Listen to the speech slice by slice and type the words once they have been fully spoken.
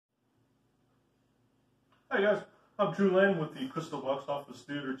Hi guys, I'm Drew Lane with the Crystal Box Office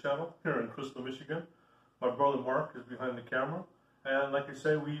Theater channel here in Crystal, Michigan. My brother Mark is behind the camera, and like I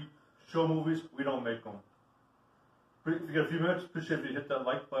say, we show movies, we don't make them. If you get a few minutes, appreciate if you hit that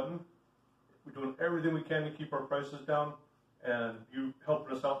like button. We're doing everything we can to keep our prices down, and you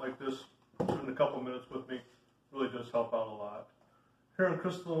helping us out like this, spending a couple minutes with me, really does help out a lot. Here in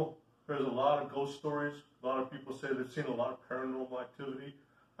Crystal, there's a lot of ghost stories. A lot of people say they've seen a lot of paranormal activity.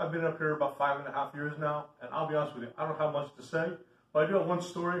 I've been up here about 5.5 years now, and I'll be honest with you, I don't have much to say, but I do have one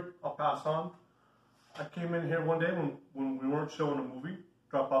story I'll pass on. I came in here one day when we weren't showing a movie,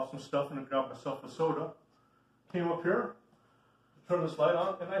 dropped off some stuff and then grabbed myself a soda. Came up here, turned this light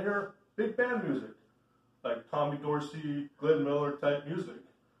on, and I hear big band music, like Tommy Dorsey, Glen Miller type music.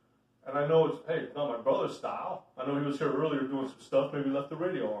 And I know it's, hey, not my brother's style. I know he was here earlier doing some stuff, maybe left the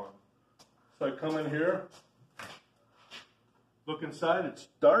radio on. So I come in here, look inside, it's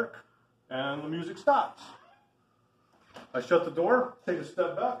dark, and the music stops. I shut the door, take a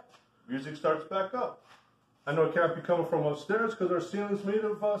step back, music starts back up. I know it can't be coming from upstairs because our ceiling's made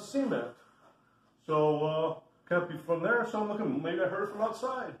of cement. So, can't be from there, so I'm looking, maybe I heard it from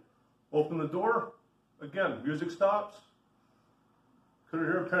outside. Open the door, again, music stops. Couldn't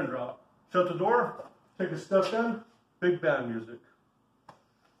hear a pin drop. Shut the door, take a step in, big band music.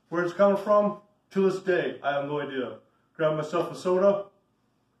 Where it's coming from, to this day, I have no idea. Grabbed myself a soda,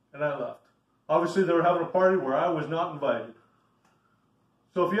 and I left. Obviously, they were having a party where I was not invited.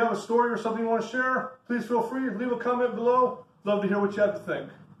 So if you have a story or something you want to share, please feel free. Leave a comment below. Love to hear what you have to think.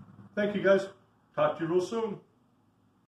 Thank you, guys. Talk to you real soon.